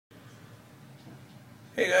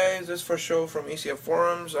Hey guys, this is for show from ECF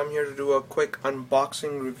Forums. I'm here to do a quick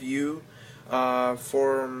unboxing review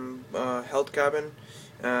from HealthCabin,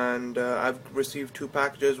 and I've received two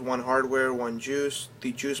packages, one hardware, one juice.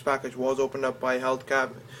 The juice package was opened up by Health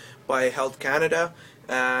Canada,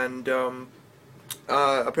 and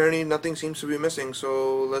apparently nothing seems to be missing.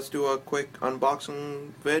 So let's do a quick unboxing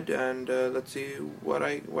vid, and let's see what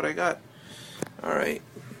I got. All right,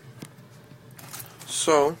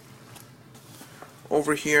 so.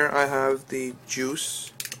 Over here I have the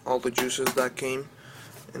juice, all the juices that came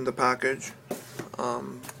in the package.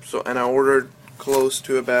 And I ordered close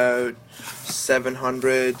to about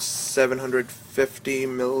 750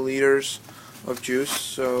 milliliters of juice.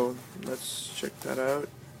 So let's check that out.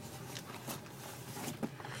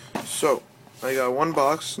 So I got one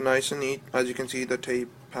box, nice and neat. As you can see, the tape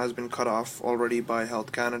has been cut off already by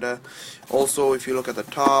Health Canada. Also, if you look at the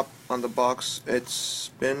top on the box, it's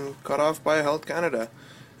been cut off by Health Canada.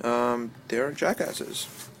 They're jackasses,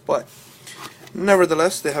 but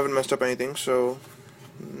nevertheless, they haven't messed up anything, so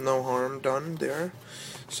no harm done there.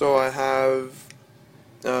 So I have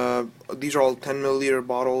these are all 10 milliliter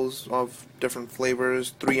bottles of different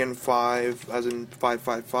flavors, 3 and 5, as in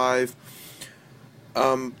 555.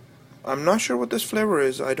 I'm not sure what this flavor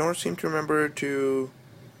is. I don't seem to remember to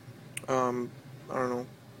I don't know,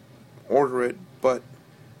 order it, but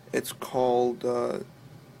it's called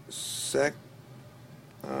Sec.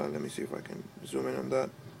 Let me see if I can zoom in on that.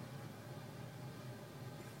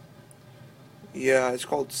 Yeah, it's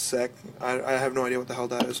called Sec. I have no idea what the hell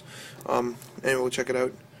that is. Anyway, we'll check it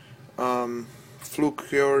out. Fluke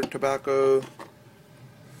Cure tobacco.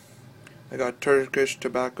 I got Turkish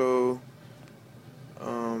tobacco.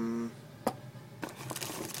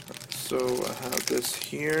 So I have this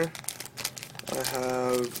here. I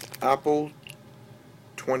have apple,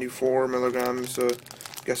 24 milligrams,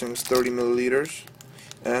 guessing it's 30 milliliters.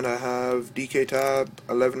 And I have DK Tab,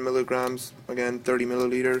 11 milligrams, again 30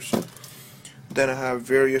 milliliters. Then I have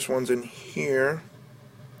various ones in here.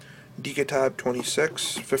 DK Tab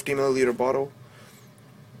 26, 50 milliliter bottle.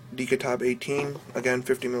 DK Tab 18, again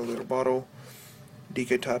 50 milliliter bottle.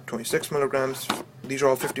 DK Tab 26 milligrams. These are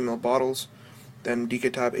all 50 ml bottles. Then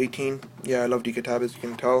DK Tab 18. Yeah, I love DK Tab, as you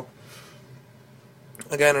can tell.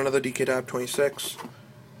 Again, another DK Tab 26,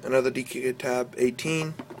 another DK Tab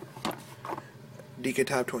 18, DK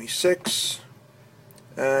Tab 26,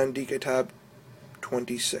 and DK Tab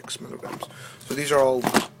 26 milligrams. So these are all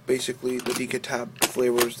basically the DK Tab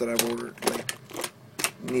flavors that I've ordered. Like,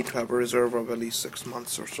 need to have a reserve of at least 6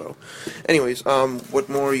 months or so. Anyways, what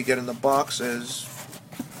more you get in the box is,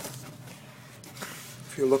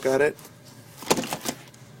 if you look at it,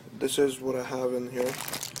 this is what I have in here.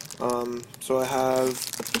 So I have,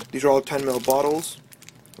 these are all 10 ml bottles.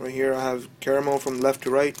 Right here I have caramel from left to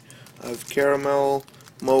right. I have caramel,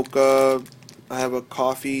 mocha, I have a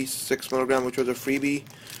coffee, 6 milligram, which was a freebie.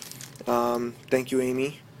 Thank you,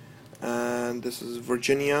 Amy. And this is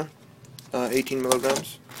Virginia, 18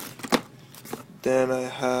 milligrams. Then I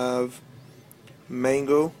have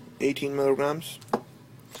mango, 18 milligrams.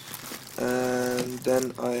 And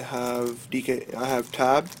then I have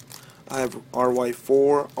Tab. I have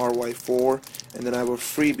RY4, and then I have a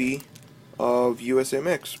freebie of USA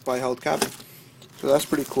Mix by HealthCabin. So that's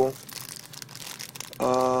pretty cool.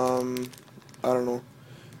 I don't know.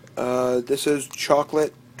 This is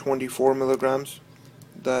chocolate, 24 milligrams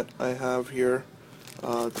that I have here.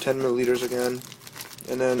 10 milliliters again.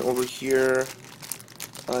 And then over here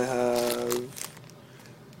I have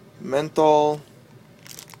menthol,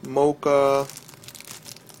 mocha.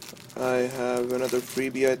 I have another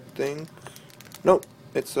freebie, I think. Nope,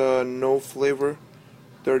 it's a no flavor,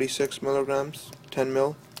 36 milligrams, 10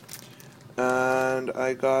 mil. And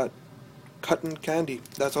I got cotton candy.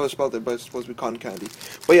 That's how I spelled it, but it's supposed to be cotton candy.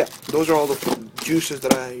 But yeah, those are all the juices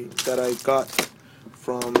that I got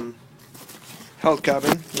from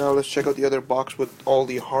HealthCabin. Now let's check out the other box with all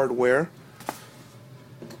the hardware.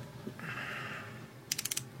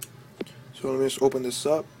 So let me just open this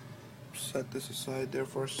up. Set this aside there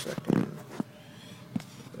for a second.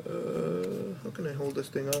 How can I hold this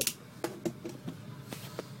thing up?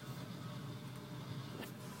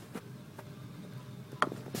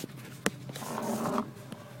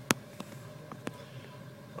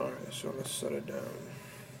 Alright, so let's set it down.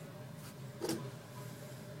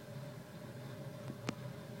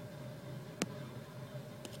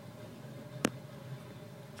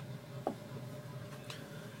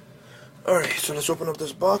 Alright, so let's open up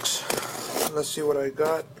this box. Let's see what I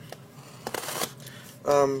got.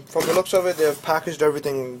 From the looks of it, they have packaged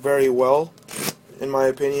everything very well, in my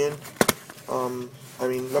opinion. I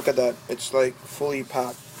mean, look at that. It's like fully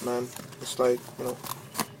packed, man. It's like, you know,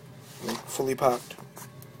 like fully packed.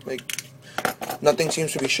 Like nothing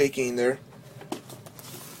seems to be shaky in there.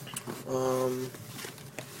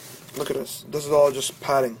 Look at this. This is all just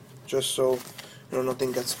padding, just so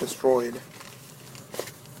nothing gets destroyed.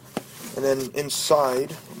 And then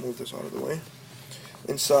inside, I'll move this out of the way.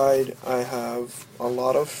 Inside, I have a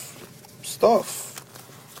lot of stuff.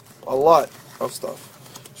 A lot of stuff.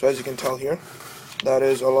 So as you can tell here, that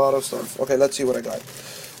is a lot of stuff. Okay, let's see what I got.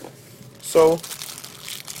 So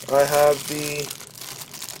I have the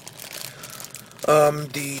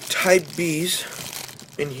Type B's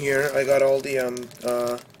in here. I got all the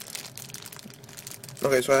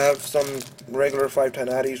okay, so I have some regular 510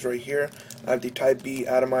 Addies right here. I have the Type B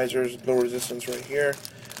atomizers, low resistance right here,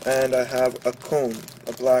 and I have a cone,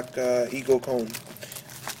 a black Ego cone.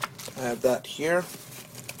 I have that here.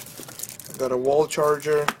 I got a wall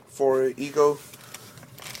charger for Ego.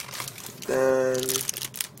 Then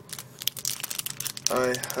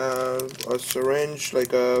I have a syringe,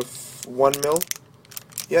 like a 1 mil.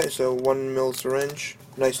 Yeah, it's a 1 mil syringe,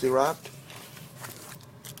 nicely wrapped.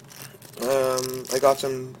 I got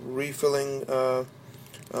some refilling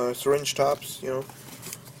syringe tops,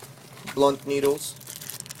 blunt needles.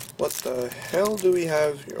 What the hell do we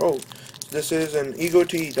have here? Oh, this is an Ego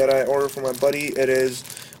T that I ordered for my buddy. It is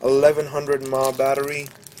 1100 mAh battery,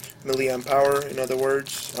 milliamp power, in other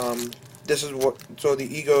words. This is so the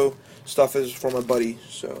Ego stuff is for my buddy,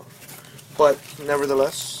 so. But,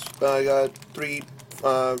 nevertheless, I got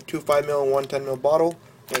two 5 mil and one 10 mil bottle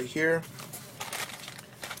right here.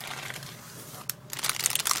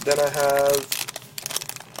 Then I have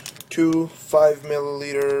two 5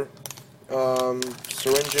 milliliter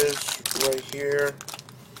syringes right here.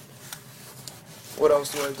 What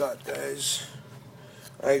else do I got, guys?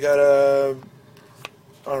 I got I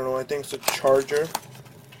don't know, I think it's a charger.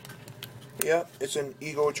 Yeah, it's an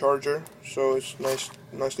Ego charger, so it's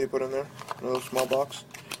nicely put in there, in a little small box.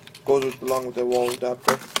 Goes along with the wall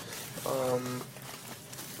adapter.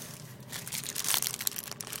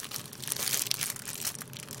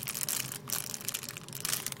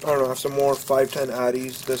 I don't know, I have some more 510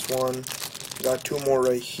 Addies. This one, got two more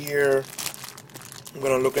right here. I'm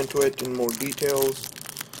gonna look into it in more details.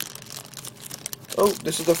 Oh,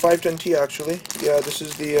 this is the 510T actually. Yeah, this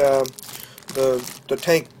is the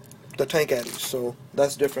tank Addies. So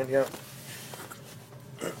that's different. Yeah.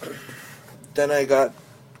 Then I got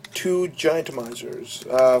two giantomizers.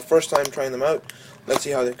 First time trying them out. Let's see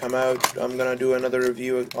how they come out. I'm gonna do another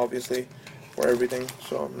review, obviously, for everything.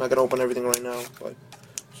 So I'm not gonna open everything right now, but.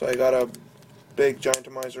 So I got a big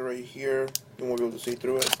giantomizer right here. You won't be able to see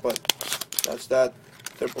through it, but that's that.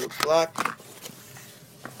 They're both black.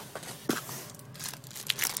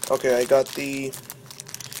 Okay, I got the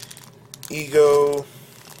Ego.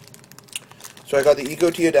 So I got the Ego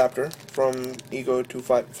T adapter from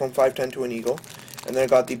 510 to an Ego, and then I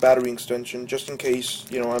got the battery extension just in case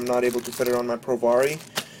I'm not able to fit it on my Provari,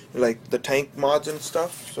 like the tank mods and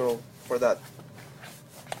stuff. So for that.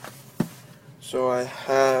 So I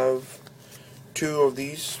have two of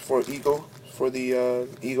these for Ego, for the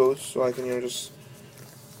Egos, so I can just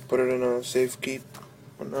put it in a safe keep,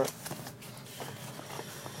 whatnot.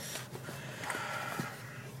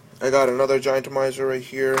 I got another giantomizer right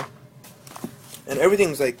here, and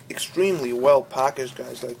everything's like extremely well packaged,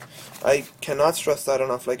 guys. Like I cannot stress that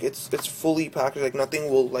enough. Like it's fully packaged. Like nothing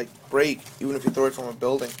will like break even if you throw it from a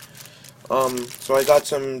building. So I got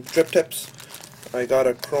some drip tips. I got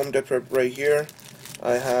a chrome drip tip right here.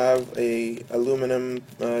 I have a aluminum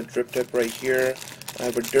drip tip right here. I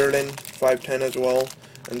have a Durlin 510 as well,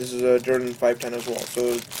 and this is a Durlin 510 as well.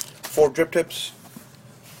 So 4 drip tips.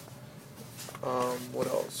 What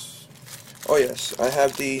else? Oh yes, I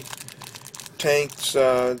have the tanks,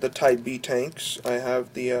 the Type B tanks. I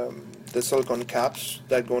have the silicone caps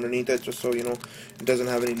that go underneath it, just so it doesn't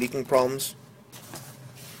have any leaking problems.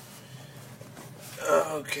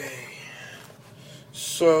 Okay.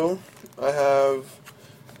 So, I have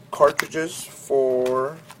cartridges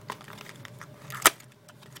for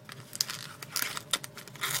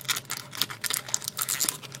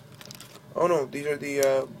oh no, these are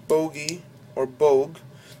the Bogey or Bogue.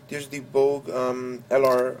 These are the Bogue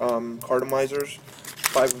LR cartomizers.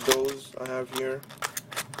 5 of those I have here.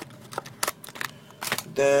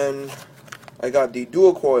 Then I got the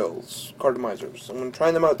dual coils cartomizers. I'm going to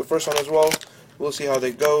try them out the first one as well. We'll see how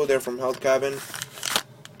they go. They're from HealthCabin.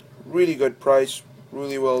 Really good price,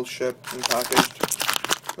 really well shipped and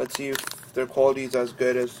packaged. Let's see if their quality is as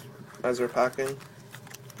good as their packing.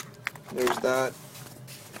 There's that.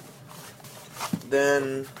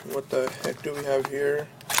 Then, what the heck do we have here?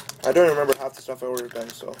 I don't remember half the stuff I ordered,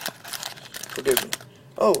 guys, so forgive me.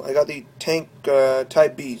 Oh, I got the tank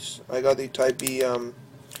Type Bs. I got the Type B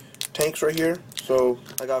tanks right here. So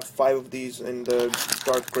I got 5 of these in the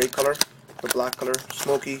dark gray color, the black color,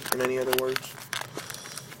 smoky in any other words.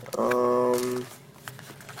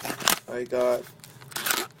 I got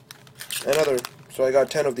another, so I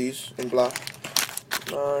got 10 of these in black.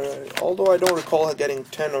 Although I don't recall getting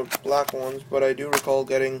 10 of black ones, but I do recall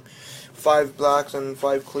getting 5 blacks and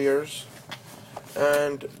 5 clears.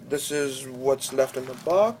 And this is what's left in the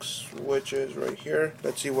box, which is right here.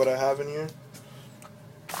 Let's see what I have in here.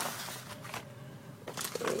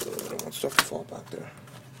 I don't want stuff to fall back there.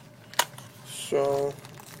 So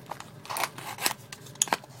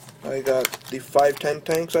I got the 510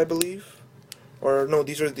 tanks, I believe. Or no,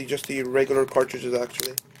 these are just the regular cartridges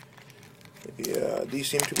actually. Yeah, these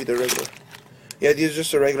seem to be the regular. Yeah, these are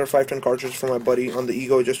just a regular 510 cartridge for my buddy on the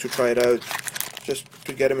Ego, just to try it out, just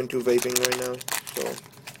to get him into vaping right now. So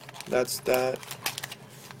that's that.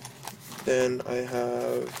 Then I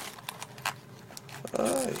have.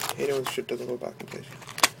 I hate it when shit doesn't go back in place.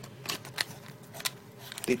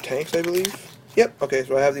 The tanks, I believe. Yep. Okay,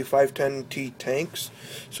 so I have the 510T tanks.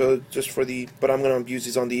 So just for the, but I'm gonna use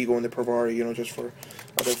these on the Ego and the Provari, you know, just for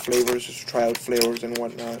other flavors, just to try out flavors and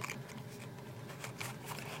whatnot.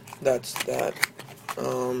 That's that.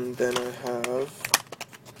 Then I have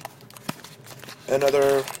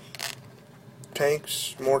another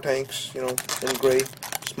tanks, more tanks, you know, in gray,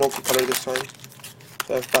 smoky color this time.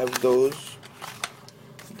 So I have 5 of those.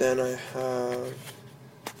 Then I have,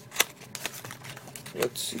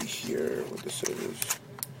 let's see here what this is.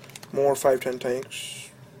 More 510 tanks.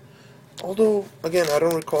 Although, again, I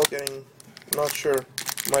don't recall getting, not sure,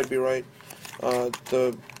 might be right,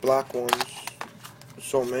 the black ones,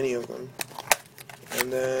 so many of them.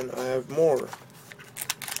 And then I have more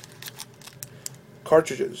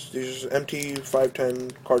cartridges. These are empty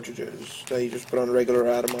 510 cartridges that you just put on regular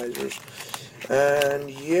atomizers. And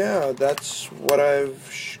yeah, that's what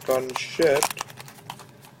I've gotten shipped.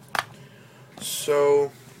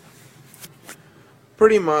 So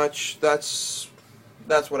pretty much that's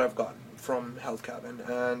what I've gotten from HealthCabin,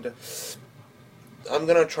 and I'm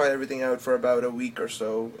gonna try everything out for about a week or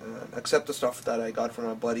so, except the stuff that I got from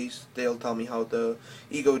my buddies. They'll tell me how the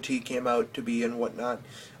Ego T came out to be and whatnot.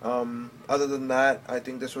 Other than that, I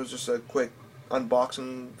think this was just a quick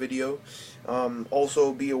unboxing video.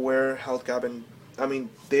 Also, be aware, HealthCabin, I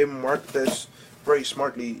mean, they marked this very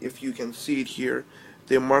smartly. If you can see it here,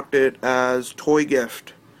 they marked it as toy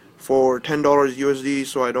gift for $10 USD,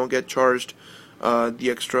 so I don't get charged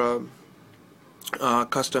the extra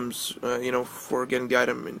customs, you know, for getting the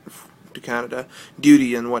item to Canada,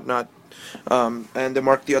 duty and whatnot. And they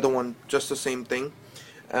marked the other one just the same thing.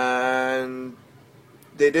 And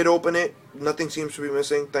they did open it. Nothing seems to be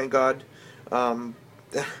missing, thank God.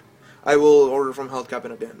 I will order from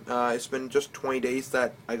HealthCabin again. It's been just 20 days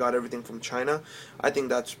that I got everything from China. I think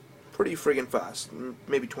that's pretty friggin' fast.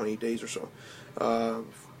 Maybe 20 days or so.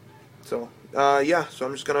 Yeah, so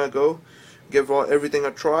I'm just gonna go give everything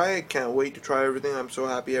a try. I can't wait to try everything. I'm so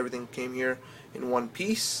happy everything came here in one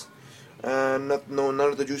piece. And none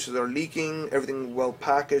of the juices are leaking. Everything well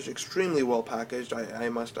packaged, extremely well packaged, I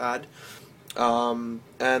must add. And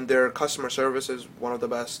their customer service is one of the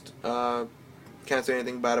best. Can't say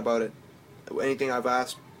anything bad about it. Anything I've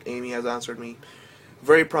asked, Amy has answered me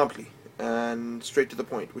very promptly and straight to the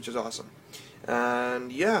point, which is awesome.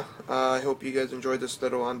 And yeah, I hope you guys enjoyed this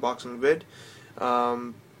little unboxing vid.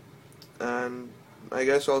 And I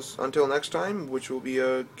guess until next time, which will be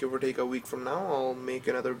give or take a week from now, I'll make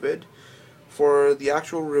another vid for the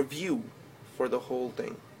actual review for the whole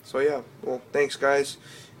thing. So yeah, well, thanks guys,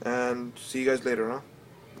 and see you guys later, huh?